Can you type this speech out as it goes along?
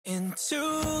What's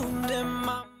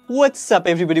up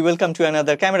everybody, welcome to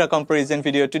another camera comparison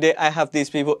video. Today I have this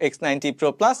Vivo X90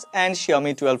 Pro Plus and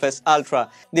Xiaomi 12S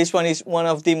Ultra. This one is one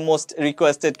of the most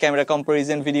requested camera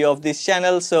comparison video of this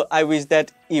channel, so I wish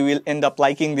that you will end up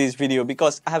liking this video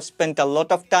because I have spent a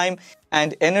lot of time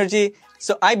and energy.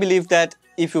 So I believe that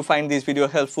if you find this video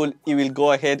helpful, you will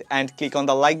go ahead and click on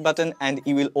the like button and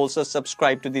you will also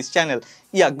subscribe to this channel.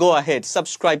 Yeah, go ahead,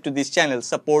 subscribe to this channel,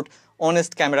 support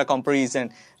honest camera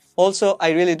comparison. Also,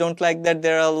 I really don't like that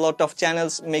there are a lot of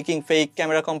channels making fake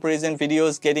camera comparison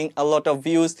videos, getting a lot of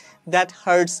views. That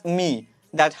hurts me.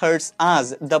 That hurts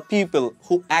us, the people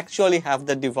who actually have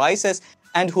the devices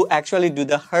and who actually do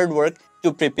the hard work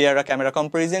to prepare a camera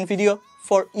comparison video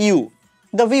for you,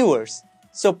 the viewers.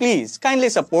 So please, kindly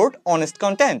support honest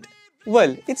content.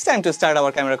 Well, it's time to start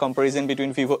our camera comparison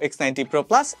between Vivo X90 Pro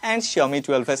Plus and Xiaomi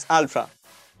 12S Ultra.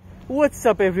 What's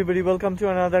up everybody, welcome to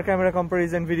another camera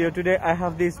comparison video. Today I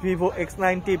have this Vivo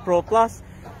X90 Pro Plus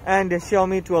and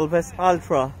Xiaomi 12S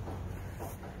Ultra.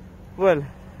 Well,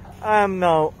 I'm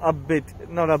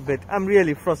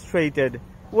really frustrated.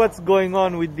 What's going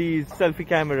on with these selfie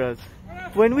cameras?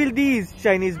 When will these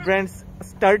Chinese brands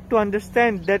start to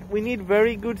understand that we need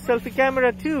very good selfie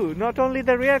camera too? Not only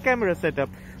the rear camera setup,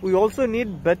 we also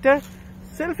need better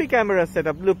selfie camera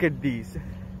setup. Look at these.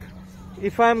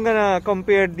 If I'm gonna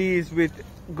compare these with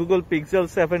Google Pixel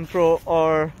 7 Pro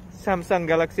or Samsung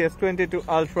Galaxy S22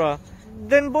 Ultra,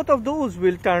 then both of those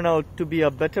will turn out to be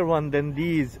a better one than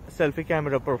these selfie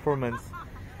camera performance.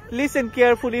 Listen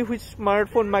carefully which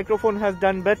smartphone microphone has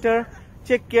done better.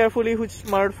 Check carefully which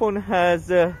smartphone has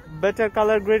better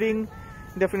color grading.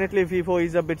 Definitely Vivo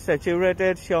is a bit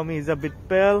saturated, Xiaomi is a bit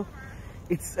pale.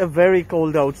 It's very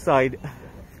cold outside.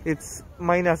 It's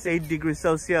 -8 degrees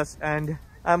Celsius and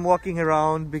I'm walking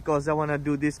around because I want to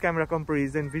do this camera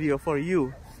comparison video for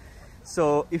you.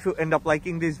 So if you end up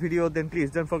liking this video, then please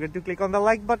don't forget to click on the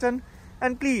like button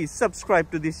and please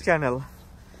subscribe to this channel.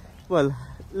 Well,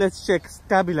 let's check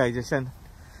stabilization.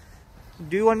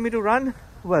 Do you want me to run?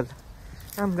 Well,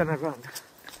 I'm gonna run.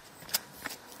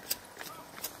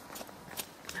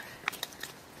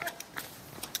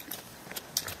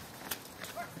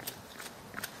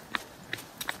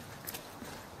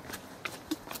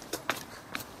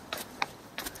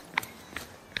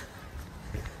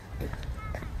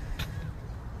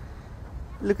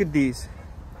 Look at these.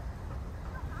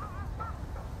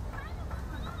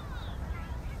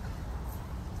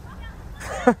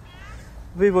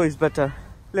 Vivo is better.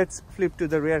 Let's flip to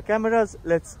the rear cameras.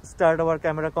 Let's start our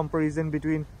camera comparison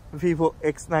between Vivo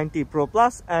X90 Pro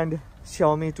Plus and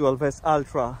Xiaomi 12S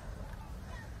Ultra.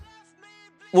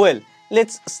 Well,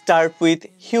 let's start with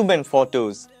human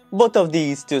photos. Both of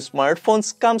these two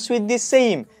smartphones comes with the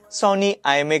same Sony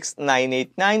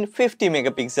IMX989 50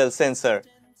 megapixel sensor.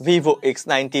 Vivo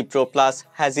X90 Pro Plus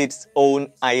has its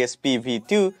own ISP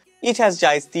V2. It has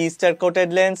Zeiss T-Star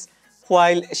coated lens,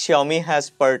 while Xiaomi has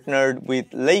partnered with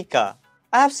Leica.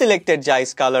 I have selected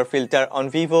Zeiss color filter on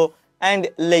Vivo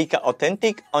and Leica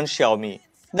Authentic on Xiaomi.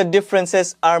 The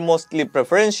differences are mostly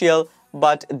preferential,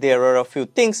 but there are a few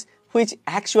things which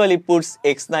actually puts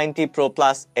X90 Pro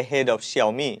Plus ahead of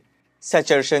Xiaomi.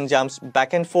 Saturation jumps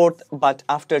back and forth, but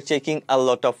after checking a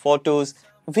lot of photos,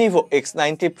 Vivo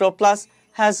X90 Pro Plus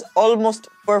has almost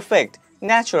perfect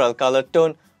natural color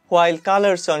tone, while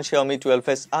colors on Xiaomi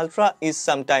 12S Ultra is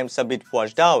sometimes a bit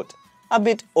washed out, a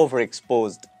bit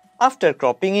overexposed. After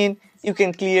cropping in, you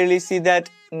can clearly see that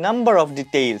number of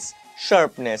details,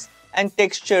 sharpness and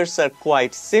textures are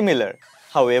quite similar.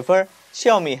 However,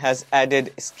 Xiaomi has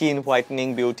added skin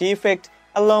whitening beauty effect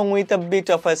along with a bit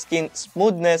of a skin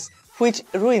smoothness which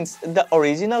ruins the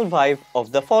original vibe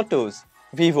of the photos.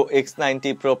 Vivo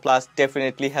X90 Pro Plus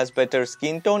definitely has better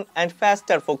skin tone and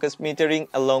faster focus metering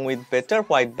along with better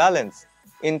white balance.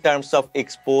 In terms of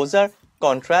exposure,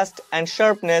 contrast and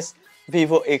sharpness,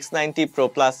 Vivo X90 Pro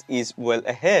Plus is well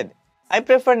ahead. I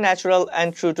prefer natural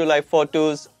and true to life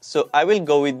photos, so I will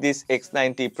go with this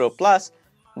X90 Pro Plus,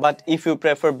 but if you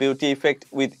prefer beauty effect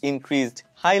with increased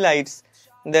highlights,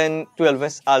 then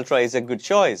 12S Ultra is a good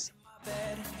choice.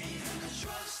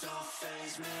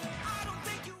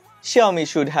 Xiaomi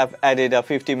should have added a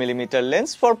 50mm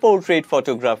lens for portrait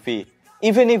photography.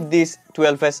 Even if this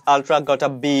 12S Ultra got a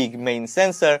big main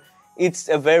sensor, it's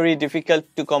very difficult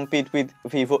to compete with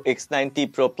Vivo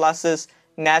X90 Pro Plus's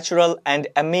natural and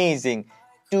amazing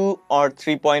 2 or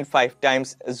 3.5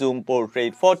 times zoom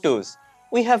portrait photos.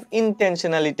 We have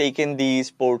intentionally taken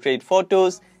these portrait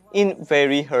photos in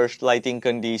very harsh lighting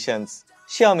conditions.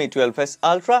 Xiaomi 12S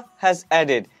Ultra has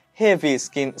added heavy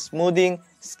skin smoothing,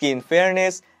 skin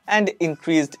fairness and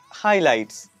increased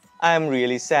highlights. I am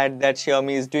really sad that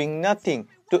Xiaomi is doing nothing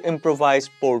to improvise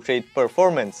portrait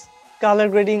performance. Color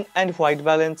grading and white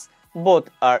balance both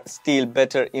are still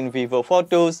better in Vivo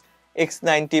photos.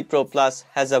 X90 Pro Plus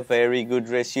has a very good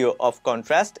ratio of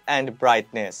contrast and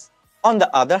brightness. On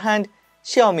the other hand,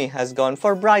 Xiaomi has gone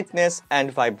for brightness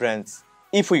and vibrance.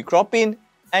 If we crop in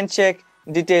and check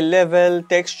detail level,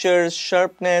 textures,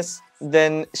 sharpness,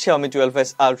 then Xiaomi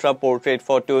 12S Ultra portrait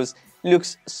photos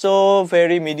looks so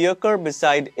very mediocre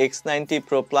beside X90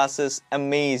 Pro Plus's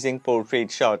amazing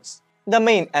portrait shots. The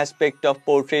main aspect of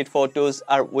portrait photos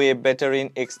are way better in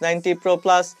X90 Pro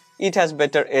Plus. It has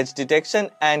better edge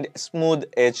detection and smooth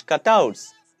edge cutouts.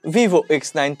 Vivo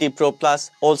X90 Pro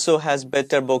Plus also has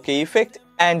better bokeh effect,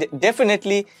 and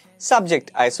definitely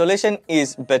subject isolation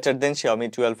is better than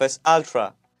Xiaomi 12S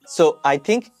Ultra. So I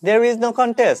think there is no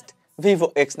contest. Vivo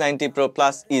X90 Pro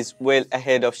Plus is well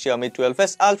ahead of Xiaomi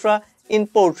 12S Ultra in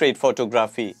portrait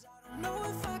photography.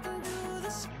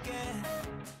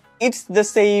 It's the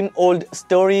same old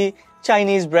story.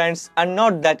 Chinese brands are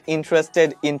not that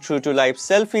interested in true-to-life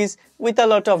selfies with a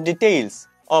lot of details.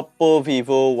 Oppo,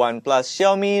 Vivo, OnePlus,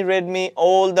 Xiaomi, Redmi,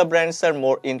 all the brands are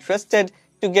more interested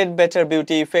to get better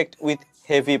beauty effect with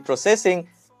heavy processing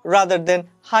rather than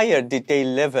higher detail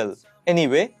level.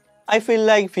 Anyway, I feel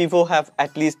like Vivo have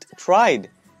at least tried,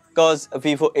 cause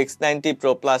Vivo X90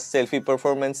 Pro Plus selfie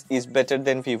performance is better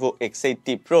than Vivo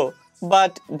X80 Pro,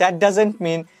 but that doesn't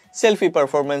mean selfie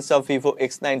performance of Vivo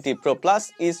X90 Pro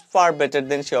Plus is far better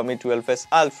than Xiaomi 12S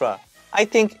Ultra. I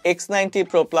think X90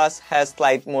 Pro Plus has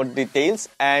slight more details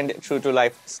and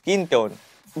true-to-life skin tone.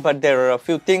 But there are a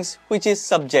few things which is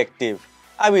subjective.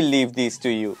 I will leave these to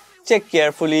you. Check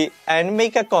carefully and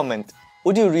make a comment.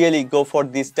 Would you really go for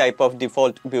this type of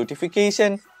default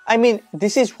beautification? I mean,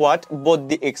 this is what both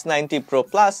the X90 Pro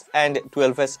Plus and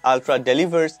 12S Ultra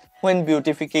delivers when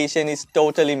beautification is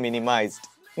totally minimized.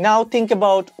 Now think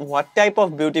about what type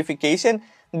of beautification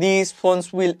these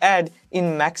phones will add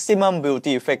in maximum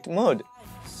beauty effect mode.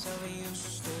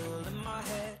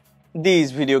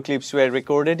 These video clips were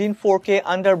recorded in 4K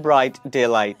under bright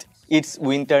daylight. It's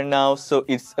winter now, so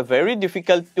it's very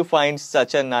difficult to find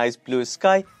such a nice blue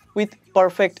sky with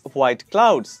perfect white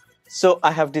clouds. So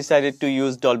I have decided to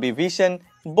use Dolby Vision.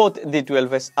 Both the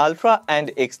 12S Ultra and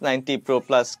X90 Pro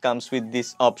Plus comes with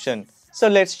this option. So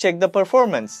let's check the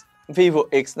performance. Vivo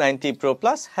X90 Pro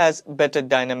Plus has better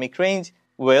dynamic range.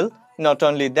 Well, not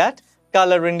only that,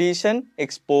 color rendition,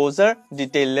 exposure,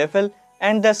 detail level,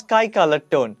 and the sky color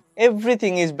tone.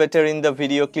 Everything is better in the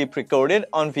video clip recorded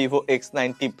on Vivo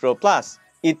X90 Pro Plus.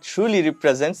 It truly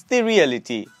represents the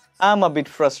reality. I'm a bit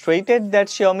frustrated that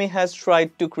Xiaomi has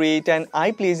tried to create an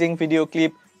eye-pleasing video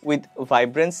clip with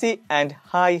vibrancy and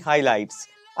high highlights.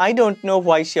 I don't know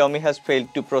why Xiaomi has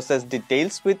failed to process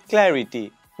details with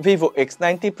clarity. Vivo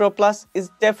X90 Pro Plus is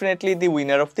definitely the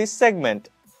winner of this segment.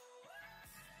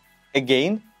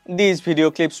 Again, these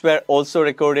video clips were also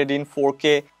recorded in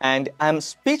 4K and I'm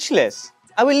speechless.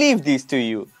 I will leave these to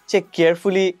you. Check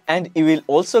carefully and you will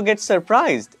also get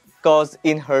surprised. Cause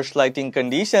in harsh lighting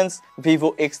conditions,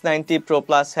 Vivo X90 Pro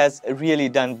Plus has really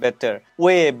done better.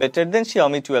 Way better than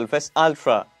Xiaomi 12S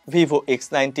Ultra. Vivo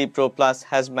X90 Pro Plus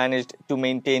has managed to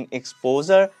maintain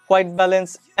exposure, white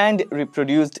balance and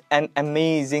reproduced an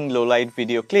amazing low-light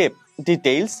video clip.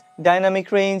 Details,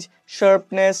 dynamic range,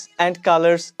 sharpness and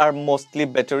colors are mostly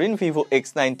better in Vivo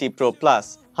X90 Pro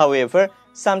Plus. However,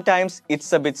 sometimes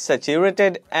it's a bit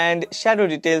saturated and shadow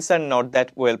details are not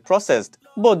that well processed.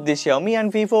 Both the Xiaomi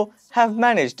and Vivo have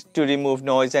managed to remove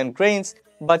noise and grains,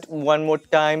 but one more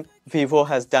time, Vivo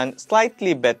has done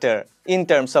slightly better. In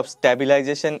terms of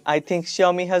stabilization, I think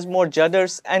Xiaomi has more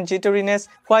judders and jitteriness,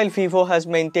 while Vivo has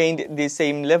maintained the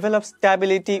same level of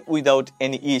stability without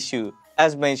any issue.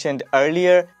 As mentioned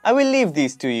earlier, I will leave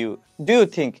these to you. Do you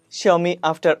think Xiaomi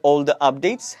after all the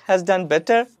updates has done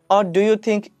better? Or do you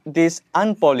think this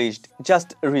unpolished,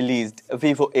 just released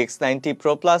Vivo X90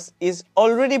 Pro Plus is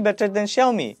already better than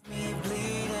Xiaomi?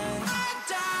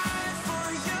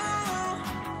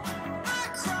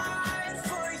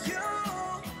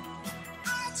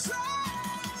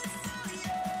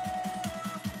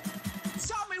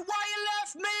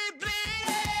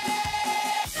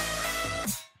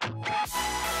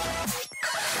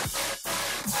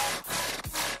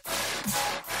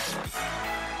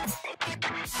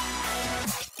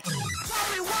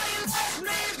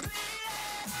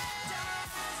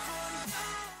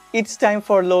 It's time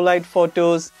for low-light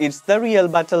photos. It's the real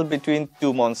battle between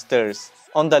two monsters.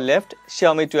 On the left,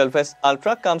 Xiaomi 12S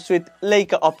Ultra comes with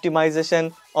Leica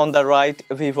optimization. On the right,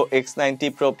 Vivo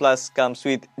X90 Pro Plus comes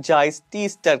with Zeiss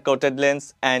T-Star coated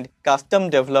lens and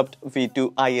custom-developed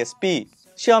V2 ISP.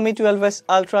 Xiaomi 12S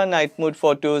Ultra night mode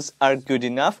photos are good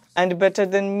enough and better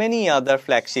than many other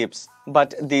flagships.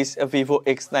 But this Vivo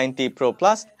X90 Pro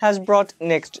Plus has brought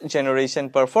next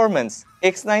generation performance.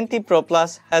 X90 Pro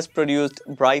Plus has produced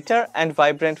brighter and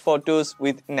vibrant photos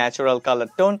with natural color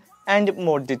tone and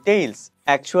more details.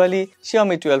 Actually,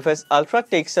 Xiaomi 12S Ultra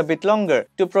takes a bit longer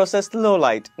to process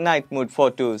low-light night mode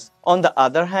photos. On the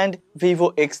other hand, Vivo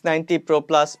X90 Pro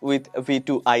Plus with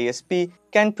V2 ISP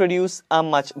can produce a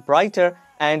much brighter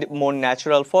and more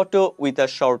natural photo with a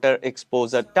shorter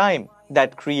exposure time.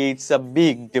 That creates a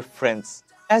big difference.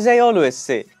 As I always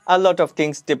say, a lot of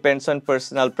things depends on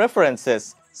personal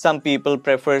preferences. Some people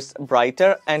prefer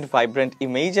brighter and vibrant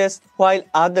images, while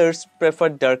others prefer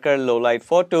darker low-light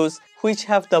photos which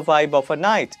have the vibe of a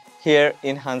night. Here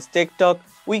in Hans Tech Talk,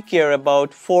 we care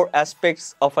about 4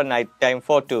 aspects of a nighttime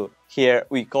photo. Here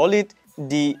we call it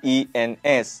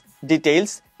DENS: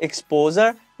 details,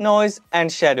 exposure, noise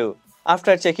and shadow.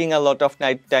 After checking a lot of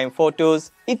nighttime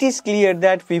photos, it is clear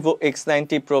that Vivo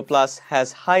X90 Pro Plus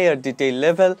has higher detail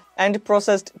level and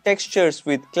processed textures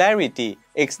with clarity.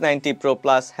 X90 Pro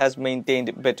Plus has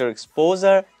maintained better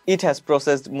exposure. It has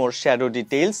processed more shadow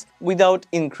details without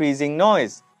increasing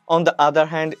noise. On the other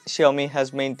hand, Xiaomi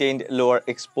has maintained lower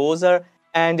exposure,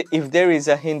 and if there is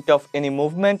a hint of any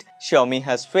movement, Xiaomi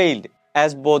has failed.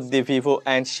 As both the Vivo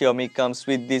and Xiaomi comes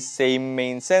with this same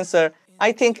main sensor,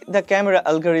 I think the camera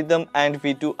algorithm and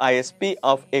V2 ISP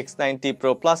of X90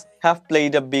 Pro Plus have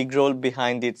played a big role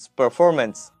behind its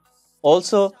performance.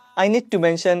 Also, I need to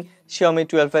mention Xiaomi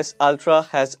 12S Ultra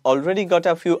has already got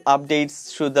a few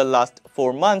updates through the last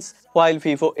 4 months, while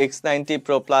Vivo X90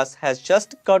 Pro Plus has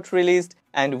just got released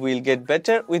and will get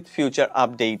better with future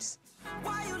updates.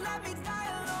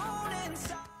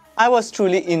 I was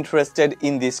truly interested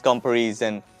in this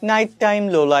comparison. Nighttime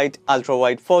low-light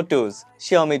ultra-wide photos.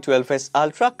 Xiaomi 12S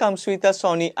Ultra comes with a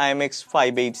Sony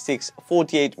IMX586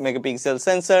 48 megapixel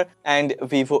sensor and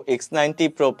Vivo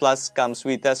X90 Pro Plus comes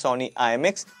with a Sony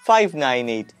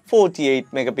IMX598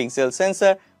 48 megapixel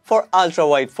sensor for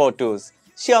ultra-wide photos.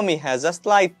 Xiaomi has a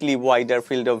slightly wider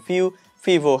field of view,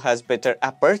 Vivo has better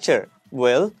aperture.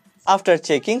 Well, after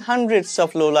checking hundreds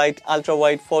of low-light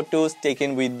ultra-wide photos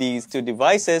taken with these two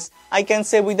devices, I can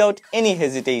say without any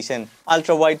hesitation,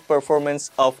 ultra-wide performance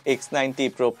of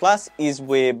X90 Pro Plus is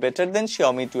way better than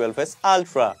Xiaomi 12S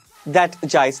Ultra. That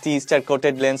J-St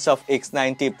star-coated lens of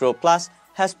X90 Pro Plus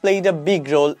has played a big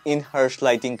role in harsh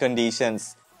lighting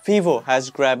conditions. Vivo has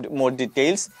grabbed more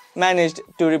details, managed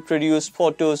to reproduce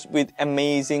photos with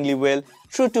amazingly well,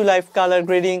 true-to-life color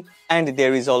grading, and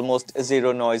there is almost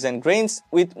zero noise and grains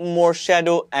with more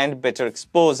shadow and better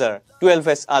exposure.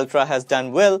 12S Ultra has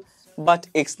done well, but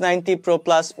X90 Pro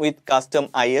Plus with custom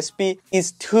ISP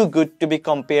is too good to be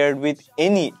compared with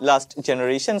any last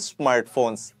generation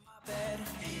smartphones.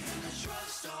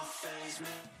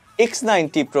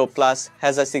 X90 Pro Plus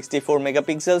has a 64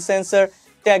 megapixel sensor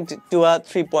tagged to a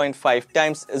 3.5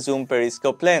 times zoom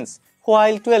periscope lens,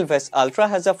 while 12S Ultra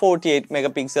has a 48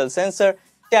 megapixel sensor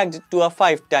tagged to a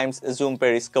 5 times zoom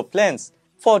periscope lens.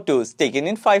 Photos taken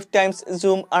in 5 times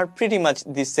zoom are pretty much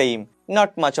the same,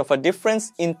 not much of a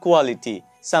difference in quality.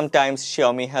 Sometimes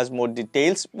Xiaomi has more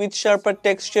details with sharper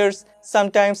textures,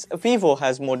 sometimes Vivo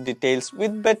has more details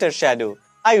with better shadow.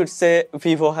 I would say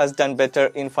Vivo has done better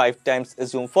in 5 times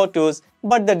zoom photos,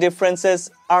 but the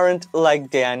differences aren't like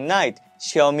day and night.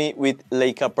 Xiaomi with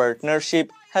Leica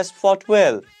partnership has fought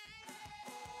well.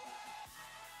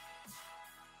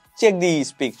 Check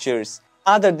these pictures.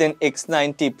 Other than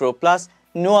X90 Pro Plus,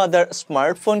 no other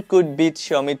smartphone could beat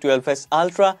Xiaomi 12S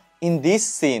Ultra in this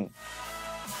scene.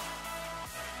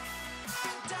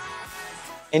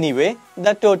 Anyway,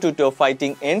 the toe-to-toe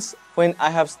fighting ends when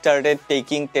I have started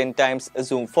taking 10 times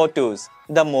zoom photos.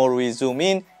 The more we zoom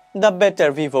in, the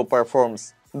better Vivo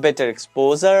performs. Better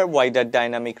exposure, wider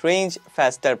dynamic range,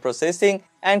 faster processing,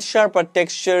 and sharper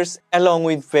textures along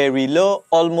with very low,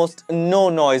 almost no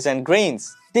noise and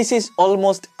grains. This is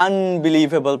almost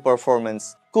unbelievable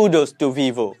performance. Kudos to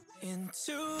Vivo.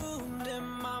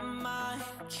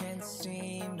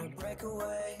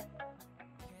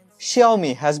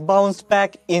 Xiaomi has bounced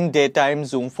back in daytime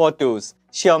zoom photos.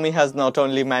 Xiaomi has not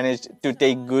only managed to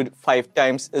take good 5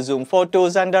 times zoom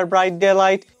photos under bright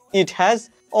daylight, it has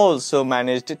also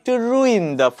managed to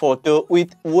ruin the photo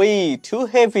with way too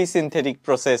heavy synthetic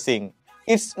processing.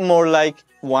 It's more like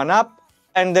one up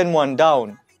and then one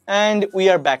down, and we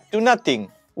are back to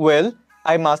nothing. Well,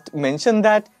 I must mention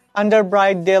that under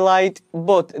bright daylight,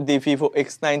 both the Vivo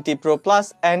X90 Pro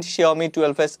Plus and Xiaomi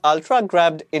 12S Ultra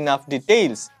grabbed enough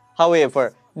details.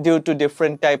 However, due to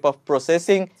different type of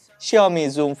processing, Xiaomi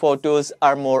zoom photos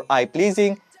are more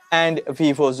eye-pleasing and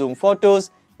Vivo zoom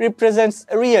photos represents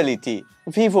reality.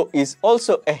 Vivo is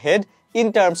also ahead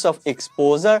in terms of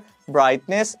exposure,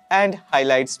 brightness and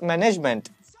highlights management.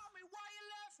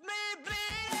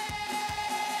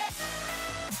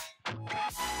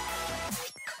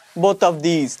 Both of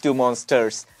these two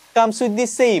monsters comes with the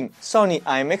same Sony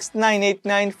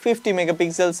IMX989 50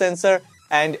 megapixel sensor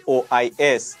and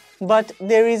OIS. But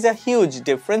there is a huge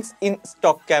difference in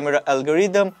stock camera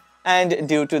algorithm, and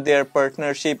due to their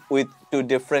partnership with two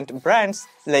different brands,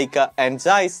 Leica and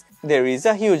Zeiss, there is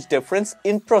a huge difference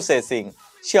in processing.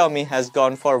 Xiaomi has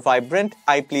gone for vibrant,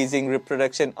 eye-pleasing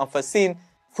reproduction of a scene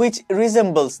which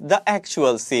resembles the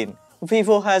actual scene.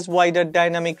 Vivo has wider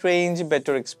dynamic range,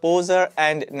 better exposure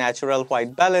and natural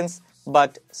white balance,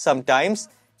 but sometimes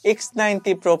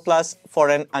X90 Pro Plus, for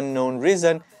an unknown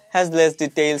reason, has less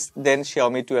details than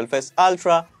Xiaomi 12S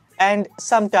Ultra, and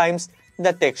sometimes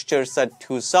the textures are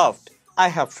too soft. I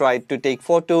have tried to take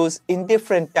photos in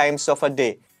different times of a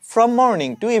day, from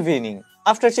morning to evening.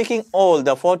 After checking all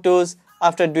the photos,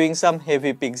 after doing some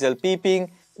heavy pixel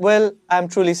peeping, well, I'm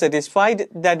truly satisfied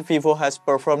that Vivo has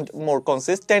performed more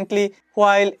consistently,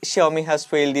 while Xiaomi has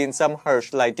failed in some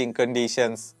harsh lighting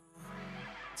conditions.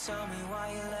 Tell me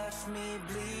why you left me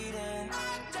bleeding.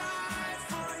 I died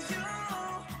for you.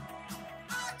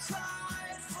 I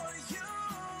tried for you.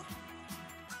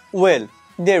 Well,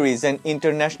 there is an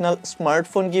international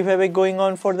smartphone giveaway going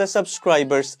on for the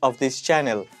subscribers of this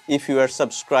channel. If you are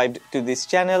subscribed to this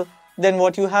channel, then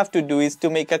what you have to do is to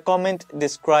make a comment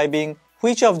describing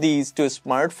which of these two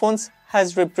smartphones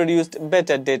has reproduced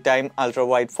better daytime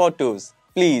ultra-wide photos.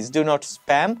 Please do not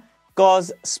spam,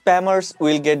 cause spammers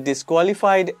will get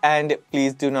disqualified, and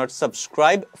please do not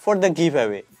subscribe for the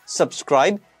giveaway.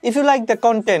 Subscribe if you like the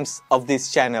contents of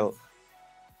this channel.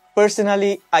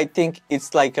 Personally, I think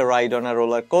it's like a ride on a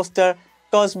roller coaster,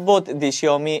 cause both the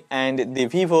Xiaomi and the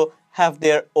Vivo have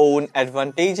their own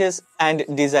advantages and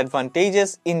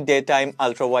disadvantages in daytime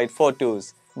ultra-wide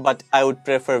photos. But I would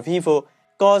prefer Vivo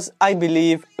cause I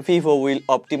believe Vivo will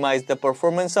optimize the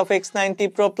performance of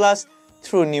X90 Pro Plus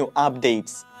through new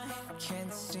updates.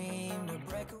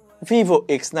 Vivo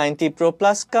X90 Pro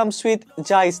Plus comes with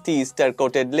Zeiss T-Star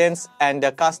coated lens and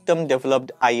a custom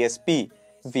developed ISP,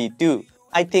 V2.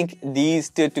 I think these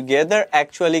two together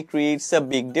actually creates a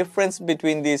big difference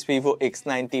between this Vivo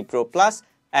X90 Pro Plus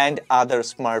and other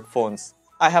smartphones.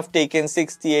 I have taken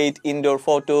 68 indoor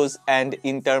photos, and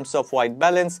in terms of white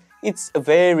balance, it's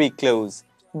very close.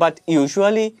 But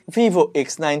usually, Vivo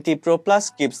X90 Pro Plus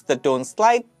keeps the tone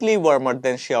slightly warmer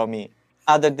than Xiaomi.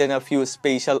 Other than a few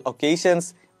special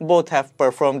occasions, both have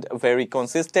performed very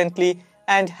consistently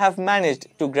and have managed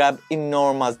to grab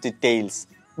enormous details.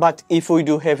 But if we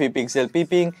do heavy pixel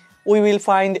peeping, we will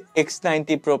find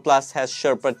X90 Pro Plus has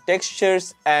sharper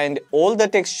textures and all the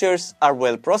textures are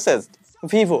well processed.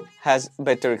 Vivo has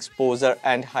better exposure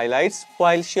and highlights,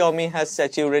 while Xiaomi has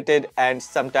saturated and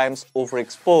sometimes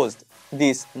overexposed.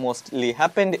 This mostly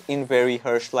happened in very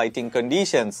harsh lighting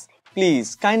conditions.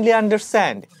 Please kindly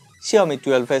understand, Xiaomi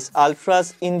 12S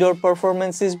Ultra's indoor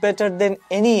performance is better than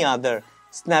any other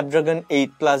Snapdragon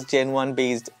 8 Plus Gen 1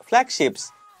 based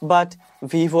flagships. But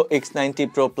Vivo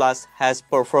X90 Pro Plus has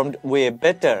performed way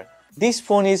better. This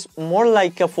phone is more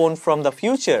like a phone from the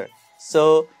future.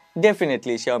 So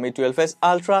definitely Xiaomi 12S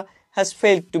Ultra has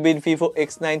failed to beat Vivo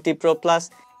X90 Pro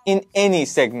Plus in any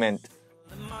segment.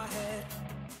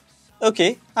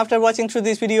 Okay, after watching through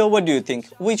this video, what do you think?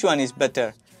 Which one is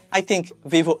better? I think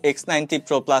Vivo X90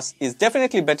 Pro Plus is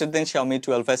definitely better than Xiaomi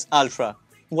 12S Ultra.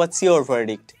 What's your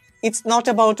verdict? It's not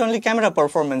about only camera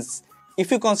performance. If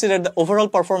you consider the overall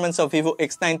performance of Vivo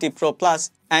X90 Pro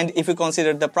Plus and if you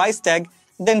consider the price tag,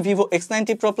 then Vivo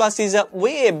X90 Pro Plus is a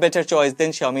way better choice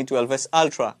than Xiaomi 12S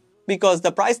Ultra. Because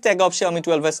the price tag of Xiaomi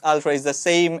 12S Ultra is the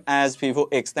same as Vivo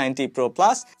X90 Pro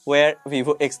Plus, where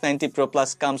Vivo X90 Pro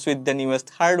Plus comes with the newest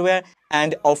hardware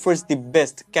and offers the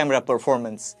best camera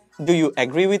performance. Do you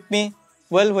agree with me?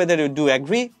 Well, whether you do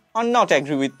agree or not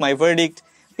agree with my verdict,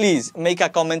 please make a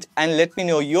comment and let me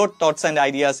know your thoughts and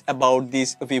ideas about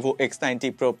this Vivo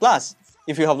X90 Pro Plus.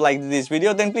 If you have liked this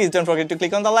video, then please don't forget to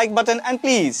click on the like button and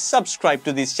please subscribe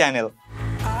to this channel.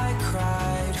 I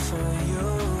cried for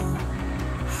you.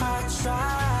 I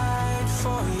tried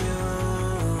for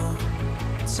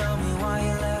you. Tell me why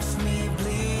you left